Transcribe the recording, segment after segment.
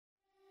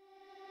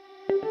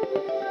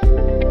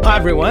Hi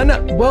everyone,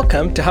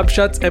 welcome to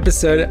HubSpot's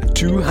episode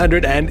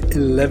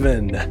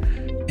 211.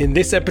 In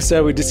this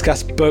episode, we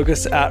discuss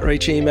bogus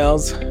outreach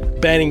emails,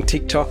 banning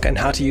TikTok, and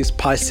how to use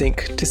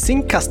PieSync to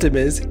sync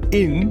customers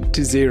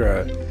into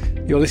Xero.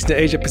 You're listening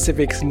to Asia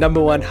Pacific's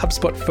 #1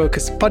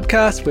 HubSpot-focused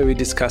podcast, where we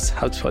discuss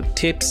HubSpot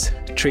tips,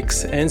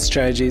 tricks, and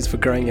strategies for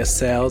growing your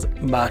sales,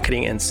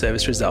 marketing, and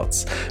service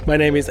results. My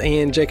name is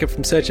Ian Jacob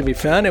from Search and Be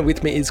Found, and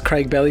with me is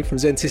Craig Bailey from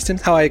Zen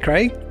Systems. How are you,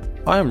 Craig?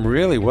 I am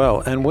really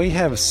well, and we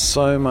have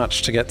so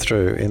much to get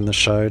through in the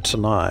show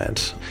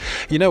tonight.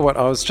 You know what?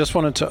 I was just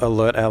wanted to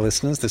alert our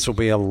listeners this will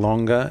be a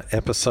longer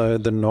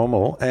episode than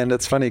normal. And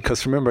it's funny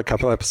because remember a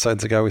couple of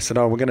episodes ago we said,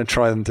 we're going to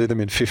try and do them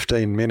in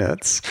 15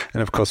 minutes.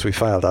 And of course we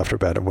failed after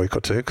about a week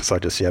or two because I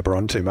just yabber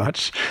on too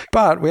much.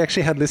 But we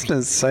actually had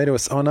listeners say to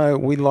us, oh no,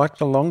 we like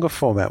the longer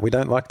format. We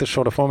don't like the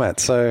shorter format.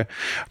 So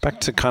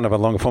back to kind of a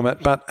longer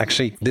format. But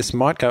actually this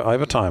might go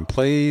overtime.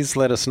 Please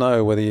let us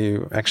know whether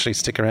you actually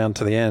stick around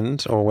to the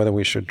end or whether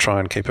we should try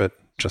and keep it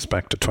just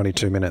back to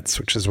 22 minutes,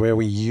 which is where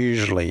we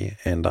usually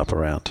end up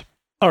around.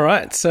 All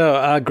right. So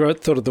our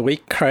growth thought of the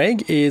week,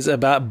 Craig, is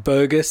about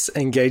bogus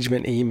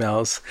engagement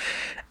emails.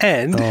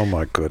 And oh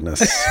my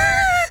goodness.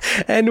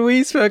 And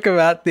we spoke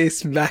about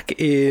this back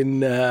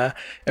in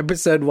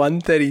episode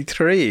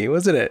 133,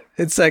 wasn't it?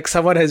 It's like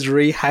someone has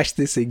rehashed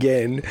this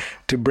again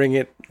to bring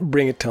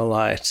it to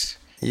light.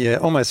 Yeah,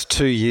 almost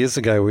 2 years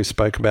ago we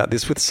spoke about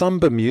this with some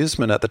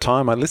bemusement at the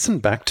time. I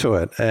listened back to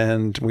it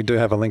and we do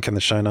have a link in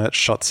the show notes,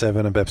 shot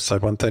 7 of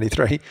episode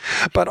 133.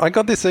 But I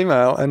got this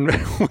email and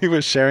we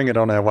were sharing it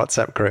on our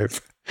WhatsApp group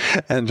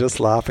and just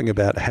laughing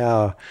about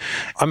how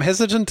I'm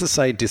hesitant to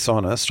say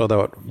dishonest,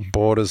 although it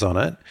borders on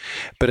it,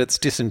 but it's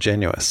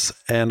disingenuous.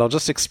 And I'll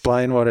just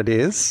explain what it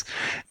is.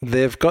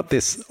 They've got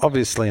this,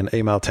 obviously an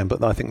email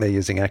template. I think they're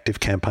using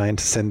ActiveCampaign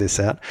to send this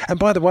out. And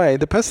by the way,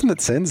 the person that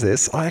sends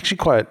this, I actually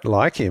quite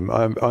like him.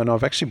 And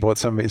I've actually bought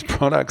some of his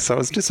products, so it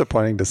was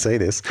disappointing to see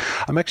this.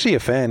 I'm actually a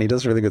fan. He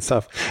does really good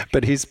stuff.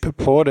 But he's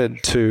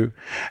purported to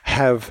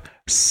have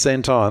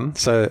sent on,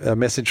 so a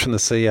message from the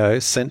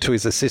CEO sent to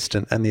his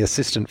assistant, and the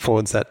assistant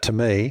forwards that to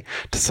me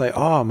to say,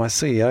 my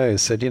CEO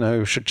said,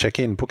 we should check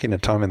in, book in a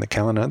time in the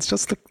calendar. It's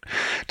just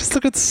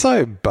look, it's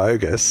so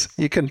bogus.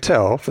 You can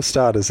tell, for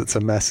starters, it's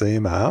a mass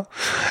email.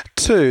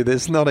 2,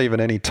 there's not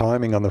even any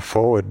timing on the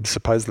forward,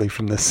 supposedly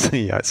from the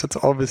CEO. So it's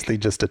obviously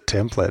just a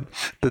template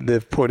that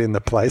they've put in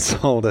the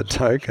placeholder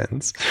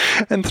tokens.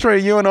 And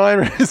 3, you and I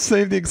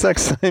received the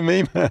exact same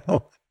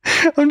email.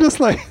 I'm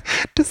just like,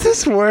 does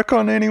this work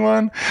on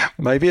anyone?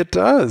 Maybe it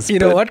does. You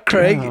know what,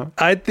 Craig? Yeah.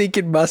 I think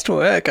it must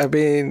work. I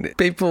mean,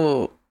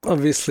 people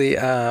obviously,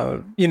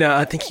 are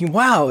thinking,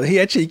 wow,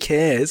 he actually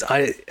cares.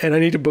 I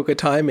need to book a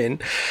time in.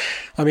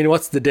 I mean,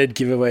 what's the dead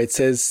giveaway? It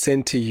says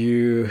send to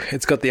you.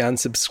 It's got the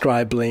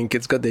unsubscribe link.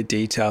 It's got their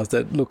details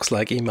that looks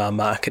like email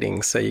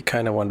marketing. So you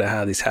kind of wonder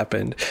how this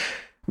happened.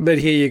 But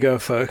here you go,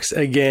 folks.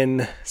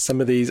 Again,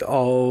 some of these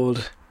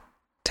old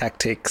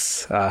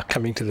tactics are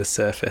coming to the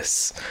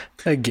surface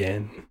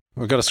again.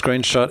 We've got a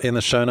screenshot in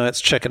the show notes.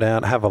 Check it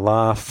out. Have a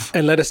laugh.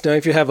 And let us know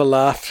if you have a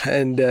laugh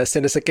and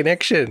send us a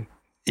connection.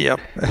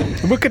 Yep.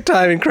 Book a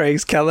time in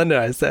Craig's calendar,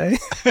 I say.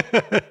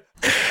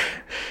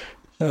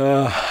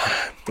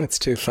 It's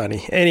too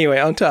funny. Anyway,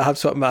 on to our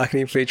HubSpot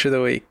marketing feature of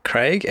the week,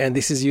 Craig. And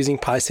this is using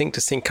PieSync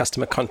to sync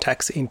customer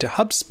contacts into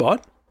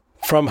HubSpot.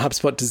 From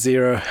HubSpot to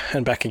Xero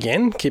and back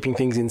again, keeping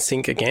things in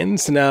sync again.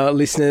 So now,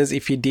 listeners,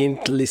 if you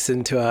didn't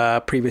listen to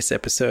our previous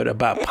episode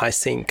about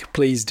PieSync,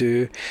 please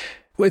do.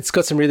 It's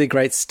got some really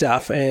great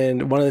stuff.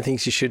 And one of the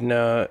things you should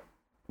know,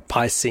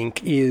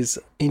 PieSync is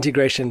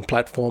integration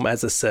platform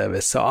as a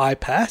service. So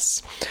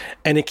iPaaS,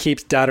 and it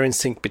keeps data in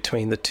sync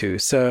between the two.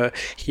 So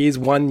here's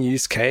one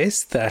use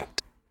case that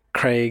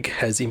Craig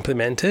has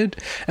implemented,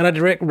 and I'd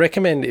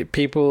recommend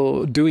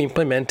people do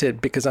implement it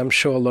because I'm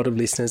sure a lot of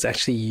listeners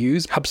actually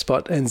use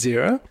HubSpot and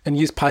Xero and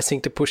use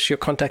PieSync to push your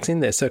contacts in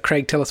there. So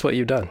Craig, tell us what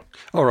you've done.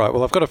 All right.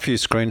 Well, I've got a few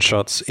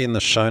screenshots in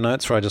the show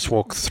notes where I just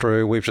walk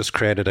through. We've just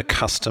created a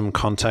custom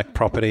contact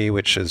property,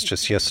 which is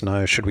just yes,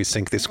 no, should we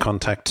sync this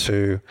contact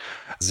to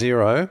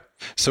Xero?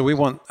 So we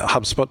want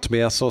HubSpot to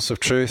be our source of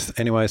truth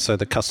anyway, so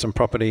the custom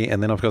property,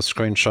 and then I've got a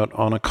screenshot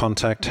on a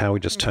contact, how we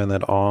just turn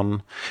that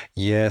on,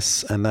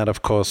 yes, and that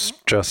of course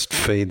just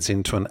feeds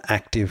into an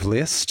active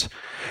list.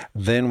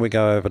 Then we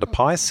go over to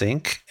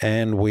PieSync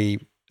and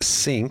we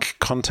sync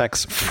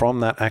contacts from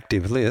that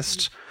active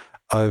list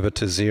over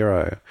to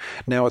Xero.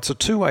 Now it's a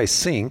two-way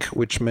sync,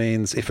 which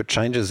means if it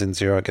changes in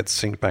Xero, it gets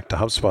synced back to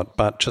HubSpot.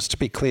 But just to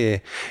be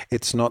clear,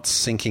 it's not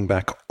syncing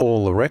back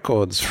all the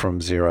records from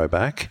Xero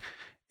back.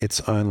 It's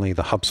only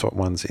the HubSpot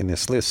ones in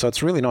this list. So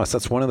it's really nice.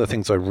 That's one of the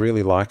things I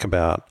really like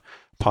about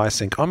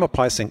PieSync. I'm a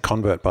PieSync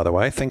convert, by the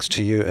way. Thanks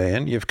to you,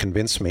 Ian. You've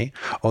convinced me.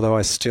 Although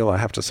I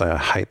have to say, I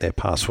hate their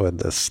password,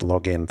 this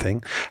login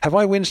thing. Have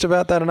I whinged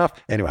about that enough?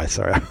 Anyway,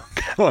 sorry.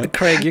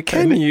 Craig, you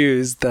can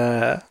use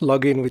the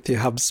login with your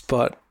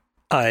HubSpot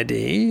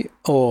ID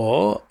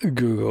or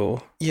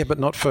Google. Yeah, but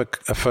not for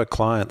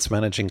clients,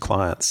 managing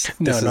clients.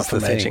 No, This not is for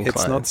the thing. managing It's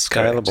not clients,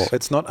 scalable. correct.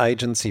 It's not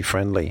agency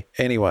friendly.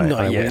 Anyway,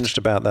 Not I yet. whinged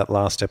about that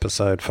last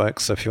episode,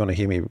 folks. So if you want to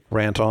hear me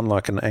rant on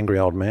like an angry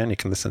old man, you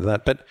can listen to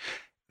that. But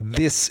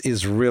this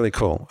is really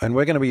cool. And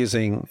we're going to be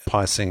using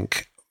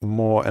PySync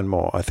more and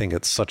more. I think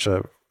it's such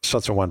a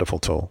wonderful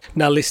tool.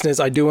 Now, listeners,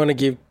 I do want to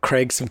give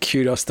Craig some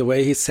kudos. The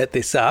way he set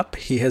this up,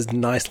 he has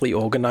nicely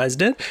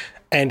organized it.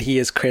 And he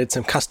has created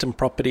some custom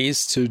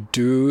properties to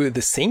do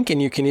the sync. And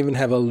you can even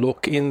have a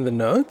look in the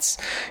notes.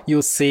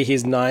 You'll see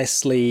he's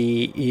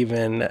nicely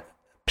even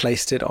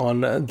placed it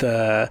on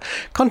the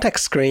contact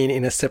screen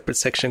in a separate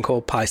section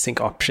called PySync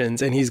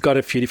options. And he's got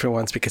a few different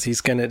ones because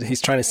he's trying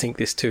to sync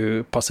this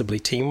to possibly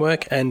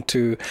Teamwork and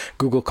to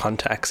Google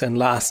Contacts. And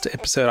last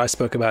episode, I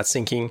spoke about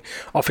syncing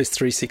Office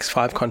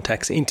 365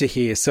 contacts into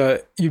here.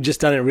 So you've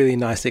just done it really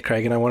nicely,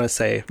 Craig. And I want to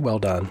say well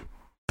done.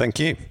 Thank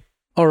you.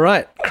 All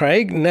right,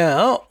 Craig,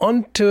 now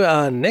on to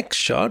our next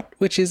shot,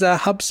 which is our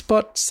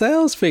HubSpot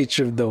sales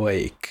feature of the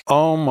week.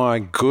 Oh my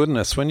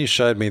goodness. When you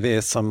showed me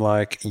this, I'm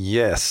like,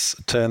 yes,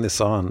 turn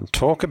this on.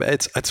 Talk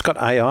about it's got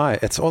AI.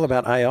 It's all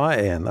about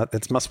AI, Ian.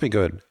 It must be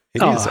good.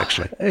 It is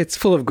actually. It's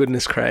full of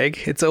goodness, Craig.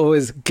 It's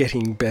always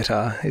getting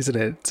better, isn't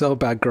it? It's all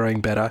about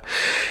growing better.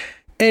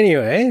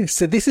 Anyway,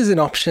 so this is an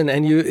option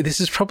and this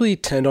is probably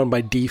turned on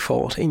by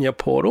default in your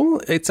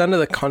portal. It's under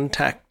the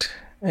contact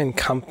and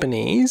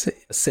companies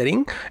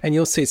setting, and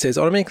you'll see it says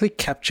automatically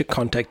capture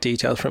contact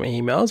details from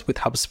emails with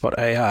HubSpot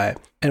AI.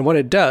 And what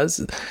it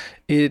does,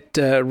 it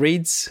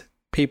reads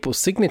people's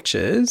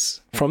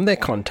signatures from their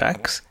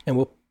contacts and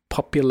will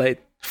populate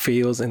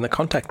fields in the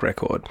contact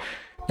record.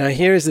 Now,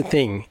 here is the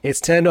thing. It's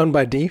turned on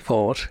by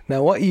default.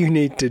 Now, what you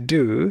need to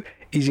do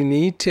is you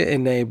need to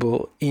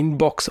enable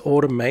inbox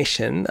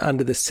automation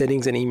under the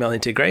settings and email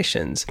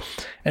integrations.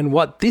 And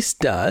what this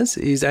does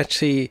is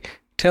actually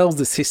tells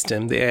the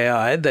system, the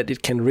AI, that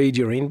it can read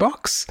your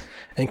inbox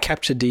and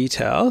capture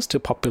details to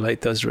populate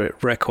those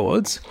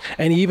records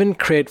and even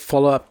create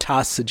follow-up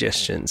task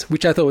suggestions,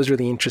 which I thought was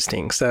really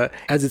interesting. So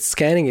as it's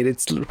scanning it,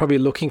 it's probably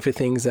looking for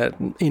things that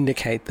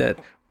indicate that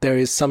there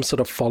is some sort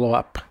of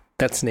follow-up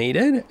that's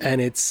needed, and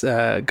it's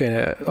going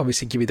to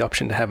obviously give you the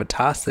option to have a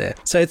task there.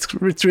 So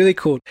it's really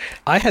cool.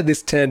 I had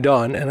this turned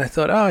on and I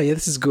thought, oh yeah,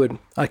 this is good.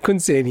 I couldn't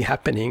see any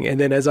happening. And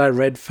then as I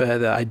read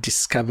further, I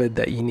discovered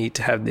that you need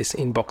to have this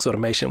inbox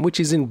automation, which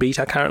is in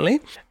beta currently.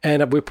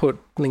 And we put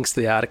links to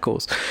the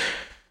articles,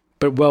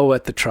 but well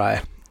worth the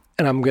try.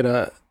 And I'm going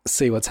to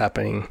see what's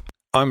happening.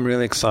 I'm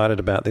really excited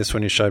about this.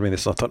 When you showed me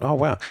this, I thought, oh,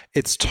 wow,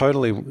 it's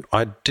totally,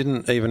 I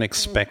didn't even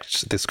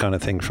expect this kind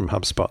of thing from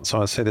HubSpot.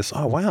 So I see this,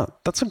 oh, wow,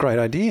 that's a great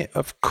idea.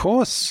 Of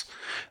course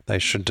they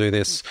should do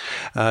this.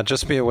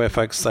 Just be aware,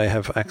 folks, they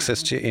have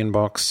access to your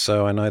inbox.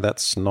 So I know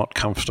that's not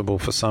comfortable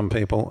for some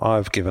people.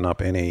 I've given up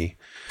any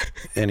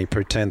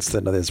pretense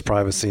that there's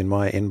privacy in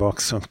my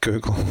inbox on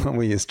Google.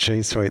 We use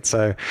G Suite.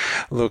 So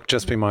look,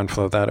 just be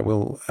mindful of that. It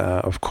will,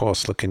 of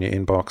course, look in your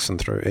inbox and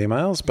through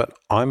emails, but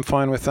I'm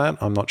fine with that.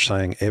 I'm not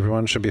saying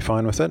everyone should be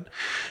fine with it.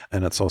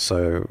 And it's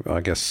also,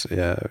 I guess,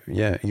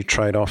 you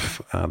trade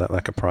off that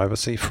lack of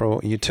privacy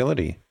for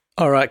utility.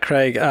 All right,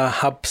 Craig,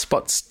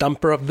 HubSpot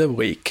Stumper of the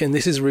Week. And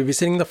this is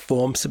revisiting the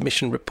form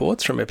submission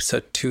reports from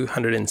episode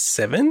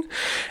 207.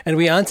 And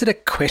we answered a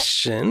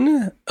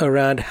question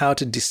around how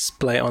to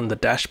display on the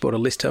dashboard a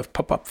list of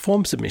pop-up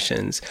form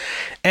submissions.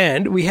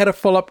 And we had a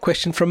follow-up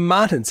question from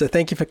Martin. So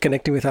thank you for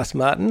connecting with us,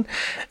 Martin.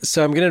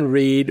 So I'm going to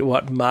read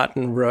what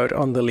Martin wrote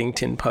on the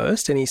LinkedIn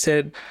post. And he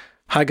said,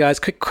 "Hi guys,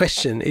 quick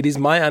question. It is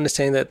my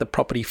understanding that the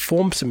property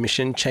form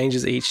submission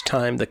changes each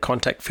time the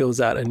contact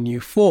fills out a new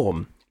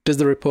form. Does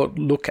the report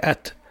look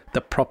at the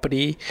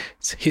property's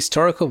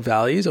historical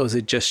values, or is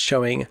it just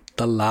showing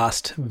the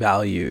last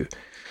value?"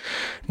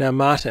 Now,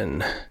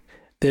 Martin,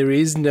 there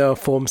is no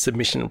form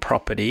submission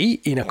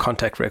property in a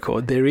contact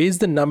record. There is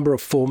the number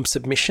of form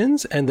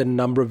submissions and the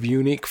number of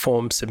unique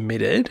forms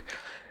submitted,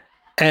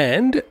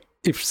 and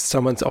if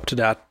someone's opted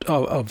out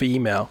of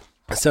email.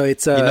 So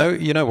it's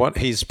you know what?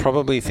 He's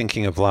probably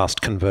thinking of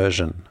last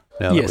conversion.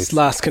 Yes,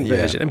 last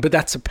conversion. Yeah. But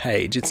that's a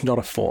page. It's not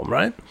a form,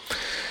 right?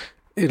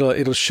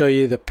 It'll show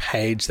you the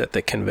page that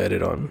they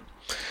converted on.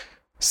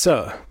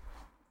 So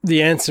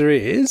the answer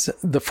is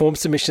the form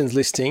submissions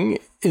listing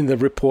in the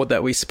report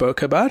that we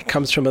spoke about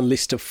comes from a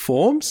list of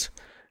forms,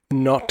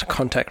 not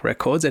contact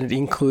records, and it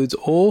includes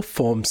all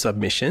form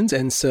submissions.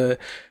 And so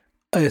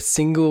a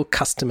single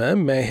customer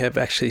may have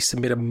actually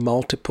submitted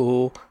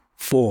multiple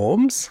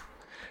forms,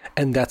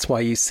 and that's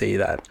why you see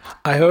that.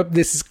 I hope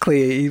this is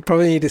clear. You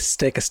probably need to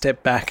take a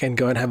step back and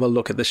go and have a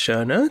look at the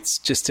show notes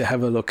just to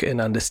have a look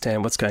and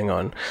understand what's going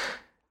on.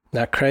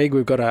 Now, Craig,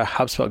 we've got a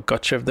HubSpot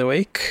Gotcha of the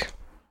Week.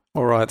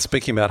 All right,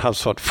 speaking about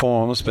HubSpot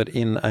forms, but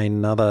in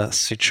another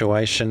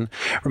situation.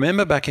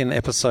 Remember back in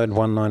episode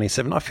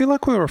 197, I feel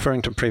like we were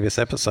referring to previous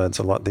episodes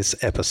a lot this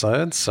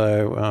episode,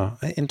 so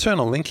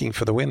internal linking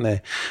for the win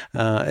there,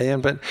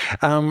 Ian. But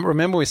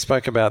remember we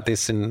spoke about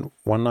this in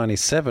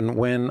 197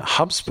 when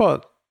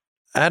HubSpot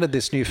added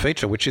this new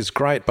feature, which is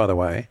great, by the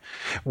way,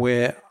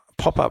 where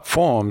pop-up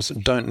forms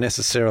don't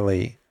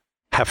necessarily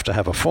have to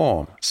have a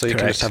form. So you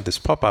can just have this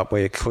pop-up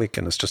where you click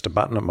and it's just a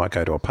button. It might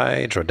go to a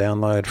page or a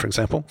download, for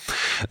example.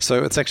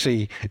 So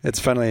it's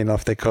funnily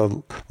enough, they're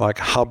called like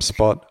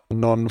HubSpot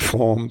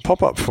non-form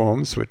pop-up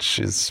forms, which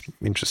is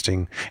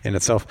interesting in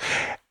itself.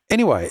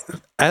 Anyway,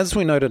 as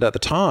we noted at the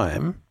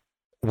time,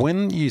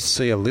 when you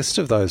see a list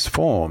of those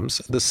forms,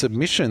 the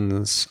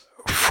submissions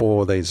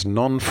for these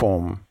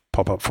non-form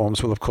pop-up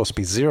forms will, of course,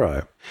 be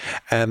 0.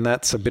 And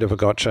that's a bit of a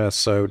gotcha.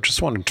 So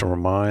just wanted to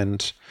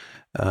remind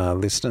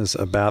listeners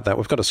about that.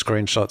 We've got a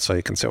screenshot so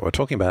you can see what we're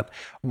talking about.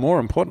 More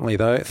importantly,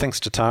 though, thanks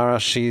to Tara,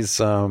 she's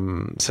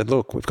said,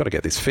 look, we've got to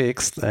get this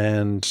fixed,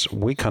 and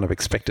we kind of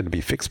expected to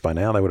be fixed by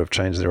now. They would have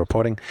changed their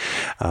reporting,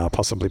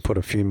 possibly put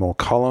a few more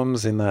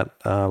columns in that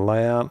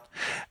layout,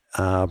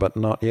 but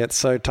not yet.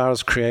 So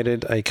Tara's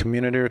created a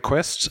community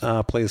request.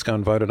 Please go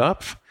and vote it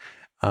up.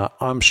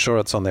 I'm sure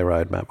it's on their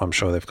roadmap. I'm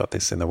sure they've got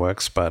this in the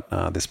works, but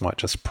this might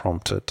just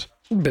prompt it.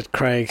 But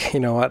Craig, you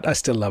know what? I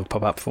still love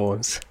pop-up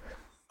forms.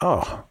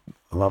 Oh,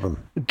 I love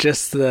them.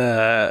 Just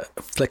the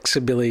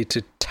flexibility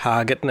to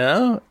target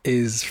now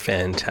is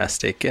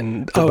fantastic.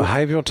 And the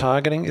behavioral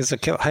targeting is a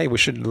kill. Hey, we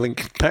should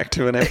link back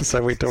to an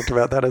episode we talked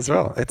about that as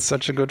well. It's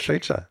such a good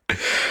feature.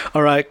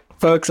 All right,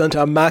 folks, on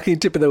to our marketing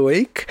tip of the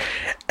week.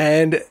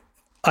 And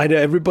I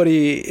know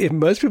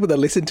most people that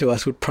listen to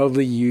us would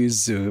probably use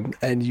Zoom,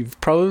 and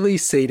you've probably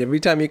seen every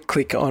time you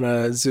click on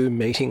a Zoom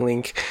meeting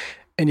link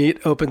and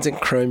it opens in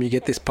Chrome, you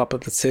get this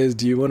pop-up that says,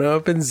 do you want to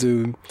open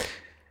Zoom?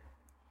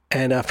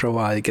 And after a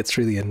while, it gets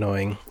really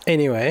annoying.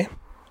 Anyway,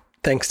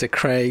 thanks to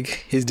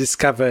Craig, he's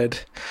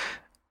discovered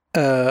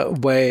a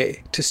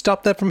way to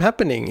stop that from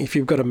happening if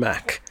you've got a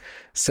Mac.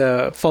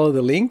 So follow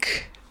the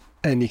link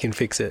and you can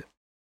fix it.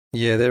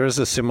 Yeah, there is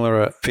a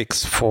similar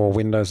fix for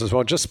Windows as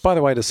well. Just by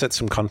the way, to set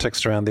some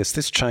context around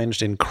this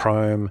changed in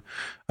Chrome,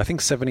 I think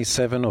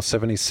 77 or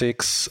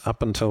 76,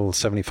 up until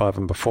 75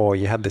 and before.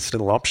 You had this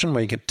little option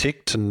where you could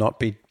tick to not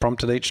be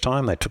prompted each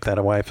time. They took that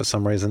away for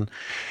some reason.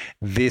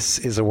 This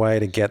is a way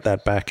to get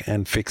that back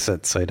and fix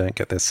it so you don't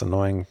get this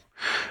annoying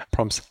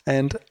prompts.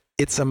 And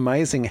it's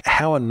amazing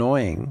how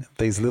annoying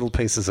these little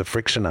pieces of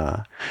friction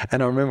are.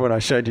 And I remember when I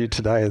showed you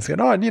today, I was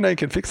going, you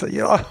can fix it.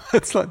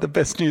 It's like the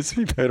best news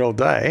we've heard all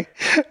day.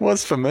 It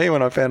was for me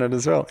when I found it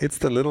as well. It's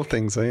the little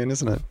things, Ian,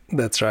 isn't it?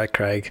 That's right,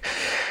 Craig.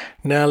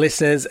 Now,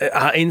 listeners,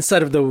 our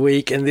insight of the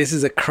week, and this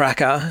is a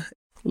cracker.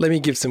 Let me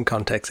give some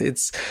context.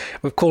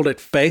 We've called it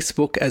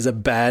Facebook as a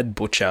bad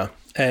butcher.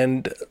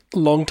 And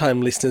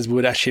long-time listeners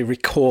would actually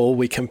recall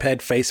we compared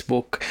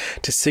Facebook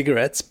to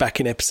cigarettes back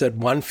in episode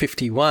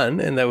 151,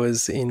 and that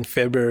was in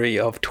February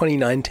of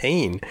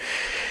 2019.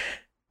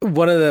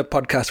 One of the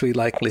podcasts we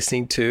like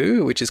listening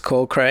to, which is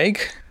called,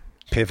 Craig?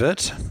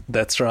 Pivot.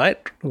 That's right,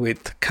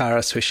 with Kara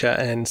Swisher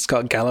and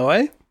Scott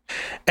Galloway.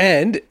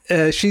 And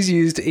she's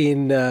used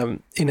in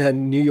her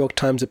New York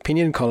Times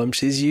opinion column,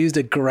 she's used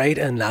a great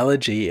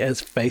analogy as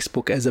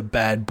Facebook as a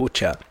bad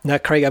butcher. Now,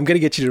 Craig, I'm going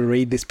to get you to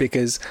read this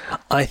because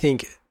I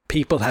think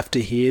people have to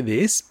hear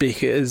this,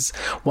 because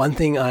one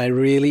thing I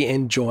really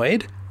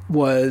enjoyed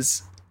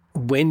was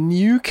when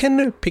you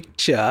can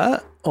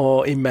picture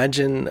or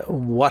imagine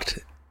what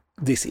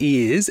this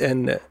is,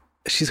 and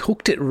she's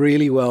hooked it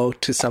really well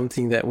to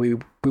something that we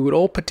would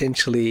all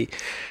potentially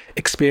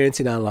experience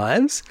in our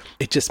lives.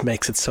 It just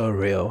makes it so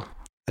real.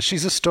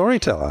 She's a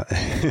storyteller.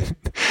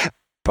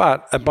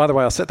 But by the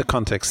way, I'll set the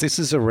context. This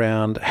is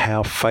around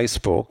how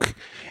Facebook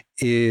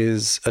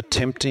is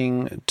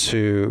attempting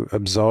to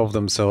absolve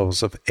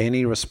themselves of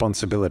any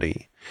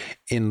responsibility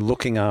in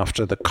looking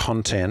after the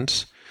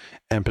content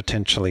and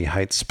potentially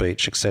hate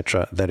speech,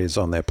 etc., that is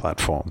on their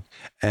platform.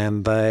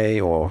 And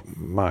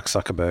Mark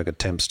Zuckerberg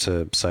attempts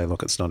to say,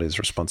 look, it's not his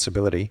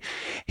responsibility.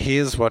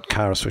 Here's what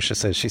Kara Swisher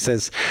says. She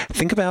says,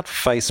 think about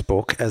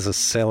Facebook as a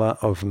seller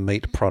of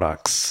meat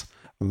products.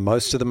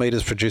 Most of the meat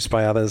is produced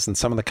by others, and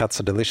some of the cuts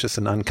are delicious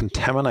and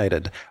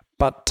uncontaminated.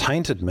 But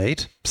tainted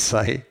meat,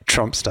 say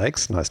Trump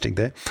steaks, nice dig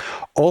there,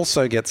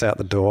 also gets out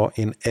the door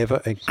in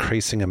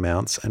ever-increasing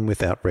amounts and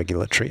without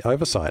regulatory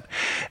oversight.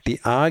 The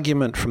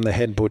argument from the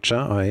head butcher,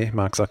 i.e.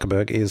 Mark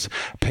Zuckerberg, is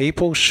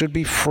people should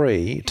be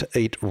free to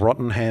eat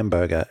rotten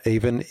hamburger,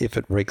 even if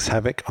it wreaks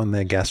havoc on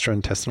their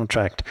gastrointestinal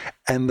tract,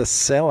 and the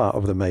seller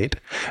of the meat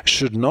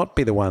should not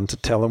be the one to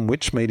tell them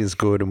which meat is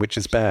good and which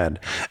is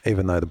bad,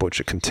 even though the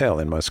butcher can tell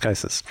in most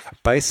cases.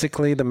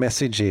 Basically, the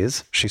message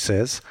is, she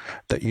says,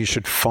 that you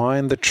should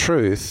find the truth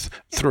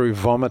through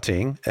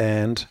vomiting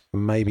and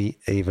maybe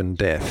even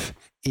death.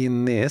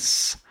 In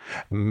this,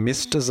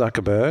 Mr.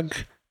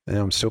 Zuckerberg, and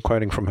I'm still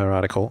quoting from her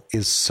article,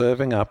 is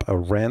serving up a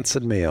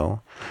rancid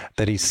meal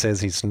that he says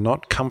he's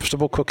not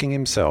comfortable cooking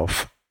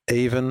himself,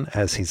 even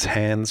as his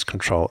hands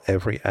control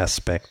every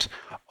aspect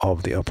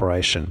of the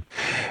operation.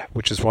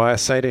 Which is why I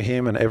say to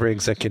him and every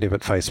executive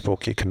at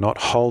Facebook, you cannot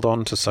hold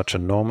on to such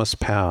enormous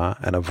power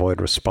and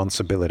avoid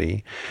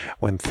responsibility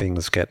when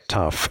things get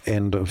tough.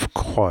 End of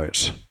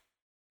quote.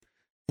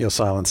 Your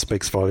silence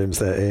speaks volumes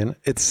there, Ian.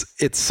 It's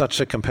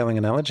such a compelling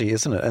analogy,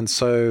 isn't it? And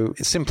so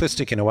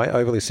simplistic in a way,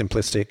 overly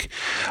simplistic.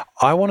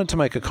 I wanted to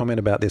make a comment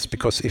about this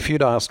because if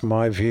you'd asked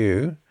my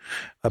view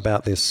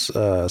about this,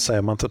 say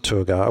a month or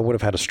two ago, I would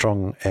have had a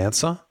strong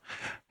answer.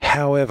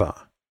 However,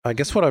 I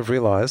guess what I've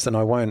realized, and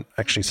I won't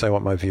actually say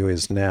what my view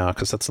is now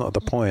because that's not the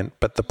point,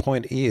 but the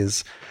point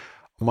is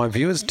my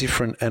view is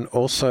different, and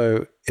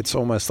also it's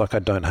almost like I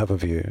don't have a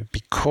view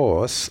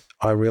because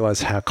I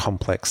realize how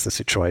complex the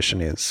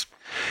situation is.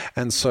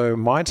 And so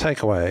my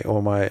takeaway,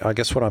 or I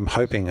guess what I'm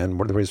hoping, and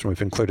the reason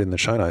we've included in the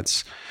show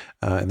notes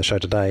in the show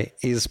today,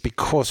 is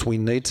because we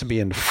need to be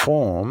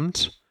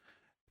informed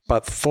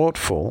but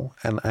thoughtful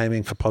and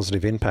aiming for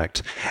positive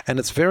impact. And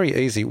it's very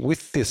easy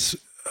with this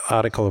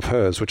article of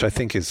hers, which I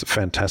think is a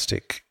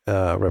fantastic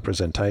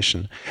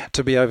representation,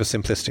 to be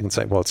oversimplistic and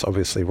say, well, it's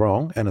obviously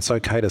wrong, and it's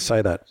okay to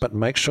say that, but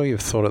make sure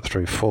you've thought it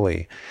through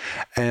fully.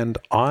 And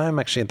I'm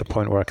actually at the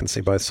point where I can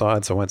see both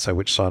sides. I won't say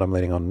which side I'm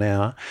leaning on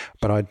now,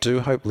 but I do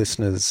hope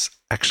listeners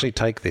actually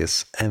take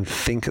this and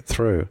think it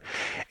through.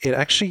 It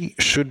actually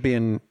should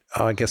be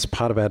I guess,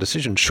 part of our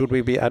decision. Should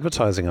we be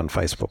advertising on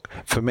Facebook?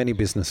 For many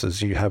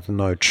businesses, you have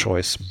no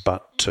choice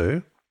but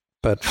to.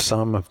 But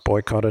some have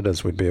boycotted,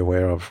 as we'd be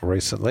aware of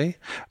recently.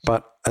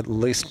 But at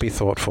least be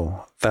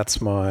thoughtful.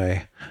 That's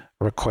my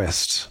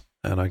request.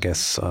 And I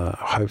guess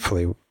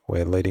hopefully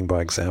we're leading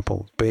by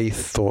example. Be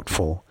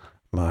thoughtful,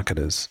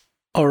 marketers.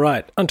 All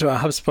right, onto our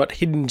HubSpot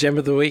Hidden Gem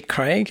of the Week,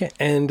 Craig.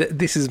 And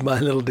this is my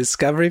little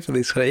discovery for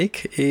this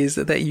week, is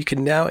that you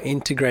can now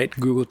integrate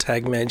Google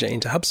Tag Manager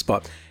into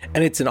HubSpot.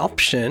 And it's an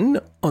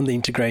option on the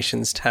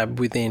Integrations tab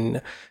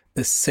within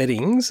the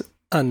settings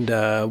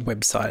under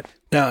Website.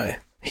 Now,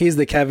 here's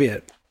the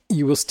caveat.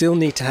 You will still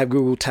need to have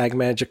Google Tag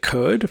Manager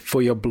code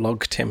for your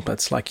blog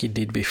templates like you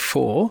did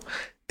before.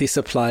 This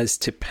applies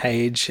to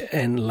page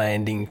and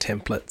landing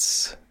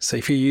templates. So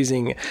if you're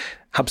using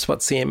HubSpot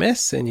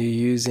CMS and you're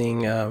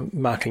using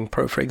Marketing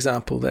Pro, for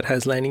example, that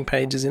has landing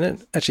pages in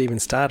it, actually even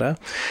Starter,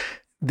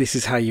 this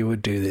is how you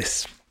would do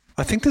this.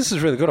 I think this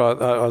is really good.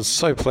 I was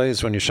so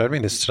pleased when you showed me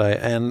this today.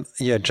 And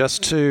yeah,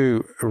 just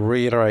to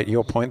reiterate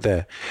your point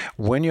there,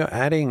 when you're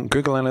adding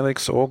Google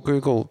Analytics or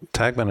Google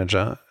Tag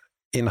Manager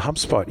in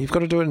HubSpot, you've got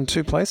to do it in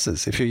two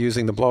places if you're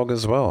using the blog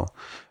as well.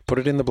 Put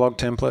it in the blog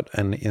template,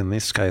 and in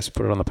this case,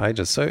 put it on the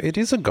pages. So it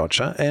is a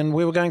gotcha. And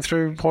we were going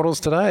through portals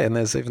today, and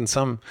there's even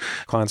some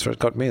clients where it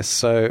got missed.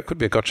 So it could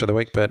be a gotcha of the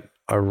week, but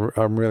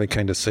I'm really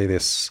keen to see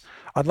this.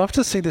 I'd love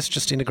to see this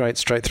just integrate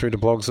straight through to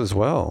blogs as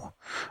well.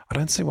 I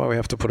don't see why we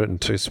have to put it in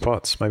two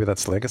spots. Maybe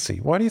that's legacy.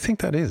 Why do you think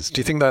that is? Do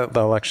you think that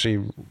they'll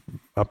actually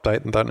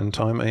update that in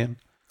time, Ian?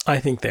 I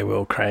think they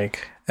will, Craig,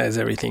 as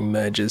everything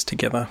merges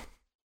together.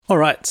 All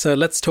right, so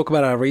let's talk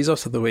about our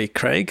resource of the week,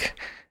 Craig.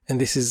 And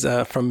this is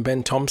from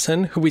Ben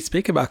Thompson, who we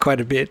speak about quite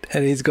a bit.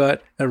 And he's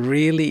got a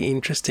really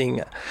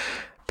interesting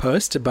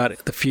post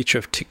about the future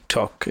of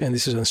TikTok. And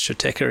this is on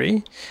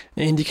Stratechery,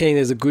 indicating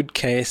there's a good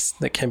case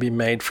that can be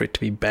made for it to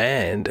be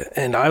banned.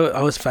 And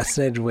I was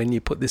fascinated when you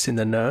put this in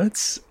the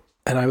notes.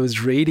 And I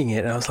was reading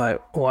it and I was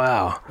like,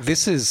 wow.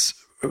 This is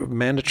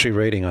mandatory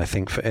reading, I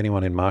think, for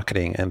anyone in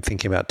marketing and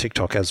thinking about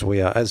TikTok as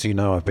we are. As you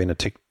know, I've been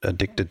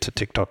addicted to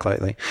TikTok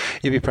lately.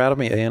 You'd be proud of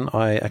me, Ian.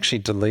 I actually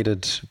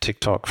deleted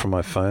TikTok from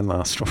my phone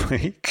last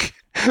week,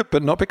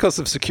 but not because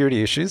of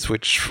security issues,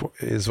 which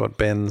is what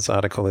Ben's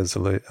article is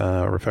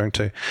referring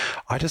to.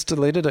 I just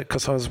deleted it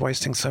because I was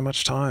wasting so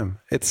much time.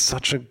 It's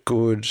such a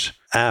good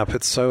app.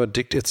 It's so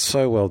addictive. It's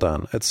so well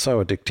done. It's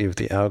so addictive.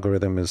 The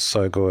algorithm is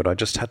so good. I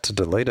just had to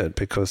delete it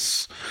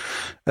because,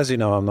 as you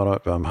know,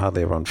 I'm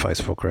hardly ever on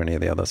Facebook or any of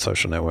the other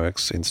social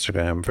networks,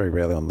 Instagram, very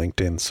rarely on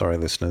LinkedIn. Sorry,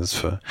 listeners,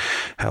 for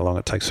how long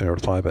it takes me to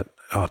reply, but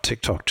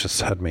TikTok just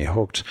had me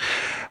hooked.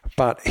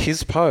 But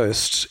his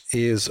post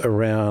is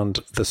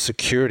around the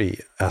security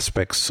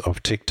aspects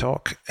of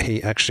TikTok.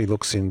 He actually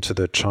looks into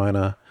the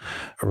China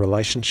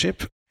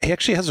relationship. He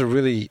actually has a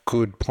really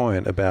good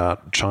point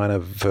about China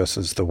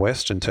versus the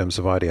West in terms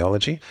of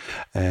ideology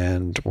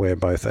and where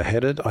both are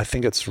headed. I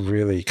think it's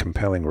really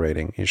compelling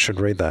reading. You should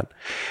read that.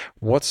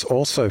 What's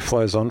also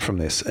flows on from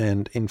this,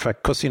 and in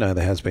fact, because, there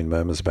has been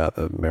murmurs about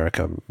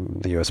America,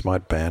 the US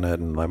might ban it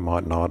and they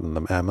might not,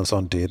 and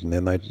Amazon did, and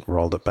then they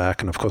rolled it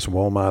back. And of course,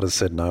 Walmart has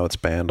said, no, it's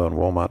banned on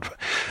Walmart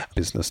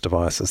business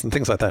devices and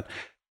things like that.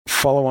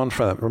 Follow on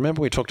from that.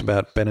 Remember we talked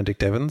about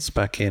Benedict Evans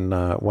back in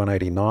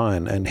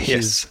 189 and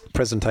his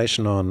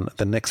presentation on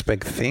the next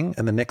big thing,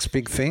 and the next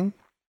big thing,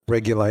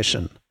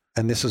 regulation.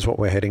 And this is what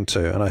we're heading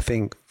to. And I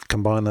think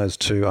combine those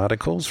two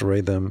articles,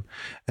 read them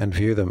and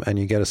view them, and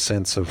you get a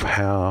sense of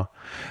how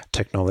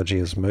technology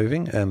is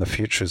moving, and the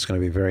future is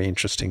going to be a very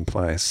interesting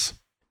place.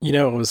 You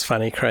know, it was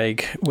funny,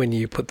 Craig, when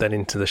you put that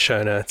into the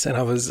show notes, and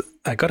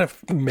I got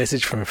a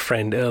message from a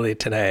friend earlier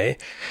today.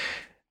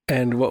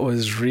 And what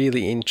was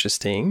really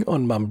interesting,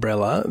 on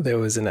Mumbrella, there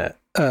was a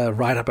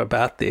write-up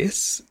about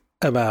this,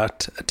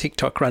 about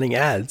TikTok running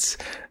ads.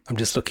 I'm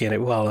just looking at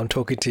it while I'm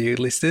talking to you,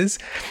 listeners.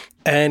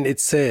 And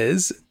it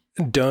says,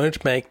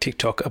 don't make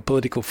TikTok a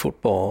political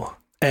football.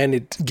 And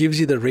it gives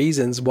you the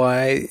reasons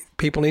why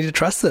people need to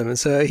trust them.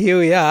 So here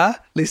we are,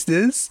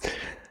 listeners.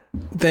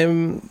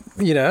 them,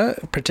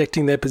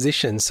 protecting their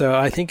position. So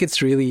I think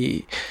it's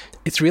really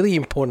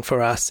important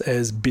for us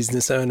as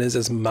business owners,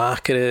 as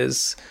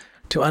marketers,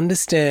 to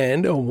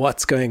understand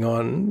what's going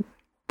on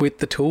with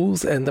the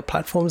tools and the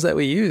platforms that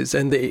we use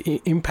and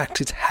the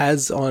impact it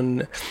has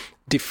on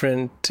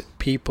different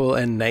people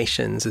and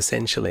nations,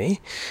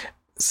 essentially.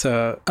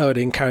 So I would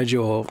encourage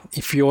you all,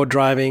 if you're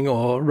driving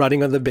or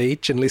running on the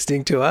beach and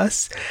listening to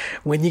us,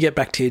 when you get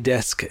back to your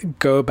desk,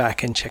 go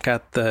back and check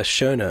out the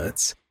show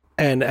notes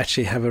and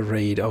actually have a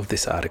read of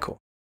this article.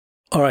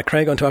 All right,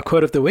 Craig, on to our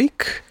quote of the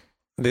week.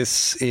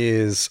 This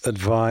is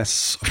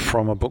advice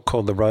from a book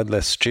called The Road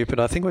Less Stupid.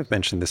 I think we've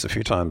mentioned this a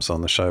few times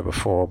on the show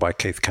before, by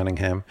Keith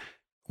Cunningham.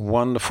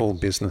 Wonderful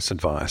business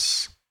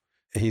advice.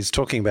 He's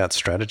talking about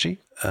strategy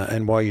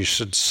and why you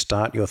should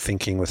start your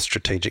thinking with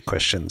strategic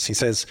questions. He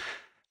says,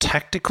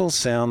 tactical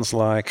sounds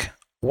like,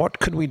 what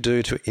could we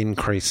do to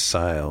increase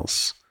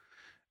sales?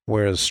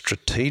 Whereas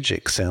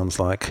strategic sounds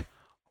like,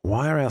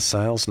 why are our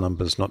sales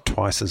numbers not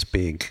twice as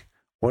big?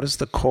 What is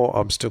the core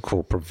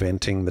obstacle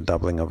preventing the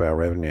doubling of our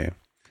revenue?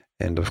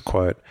 End of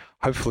quote.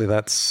 Hopefully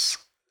that's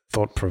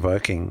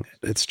thought-provoking.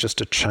 It's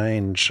just a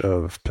change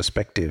of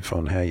perspective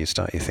on how you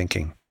start your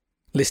thinking.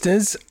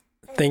 Listeners,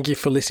 thank you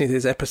for listening to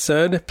this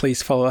episode.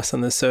 Please follow us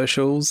on the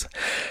socials.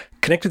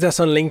 Connect with us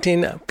on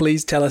LinkedIn.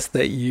 Please tell us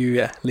that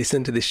you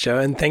listen to this show.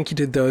 And thank you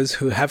to those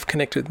who have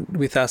connected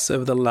with us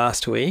over the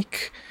last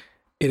week.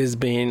 It has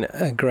been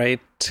a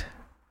great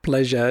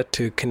pleasure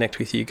to connect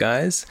with you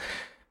guys.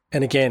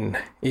 And again,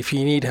 if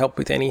you need help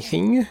with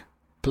anything,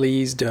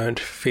 please don't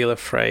feel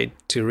afraid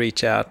to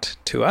reach out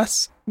to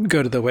us.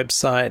 Go to the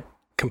website,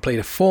 complete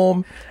a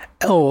form,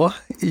 or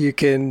you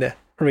can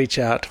reach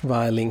out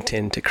via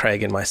LinkedIn to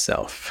Craig and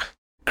myself.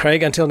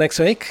 Craig, until next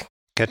week.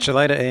 Catch you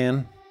later,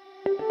 Ian.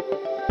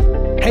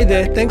 Hey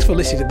there, thanks for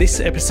listening to this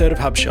episode of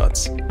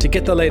HubShots. To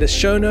get the latest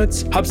show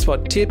notes,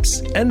 HubSpot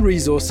tips, and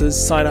resources,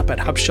 sign up at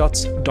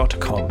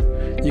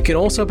hubshots.com. You can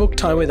also book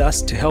time with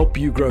us to help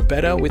you grow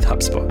better with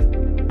HubSpot.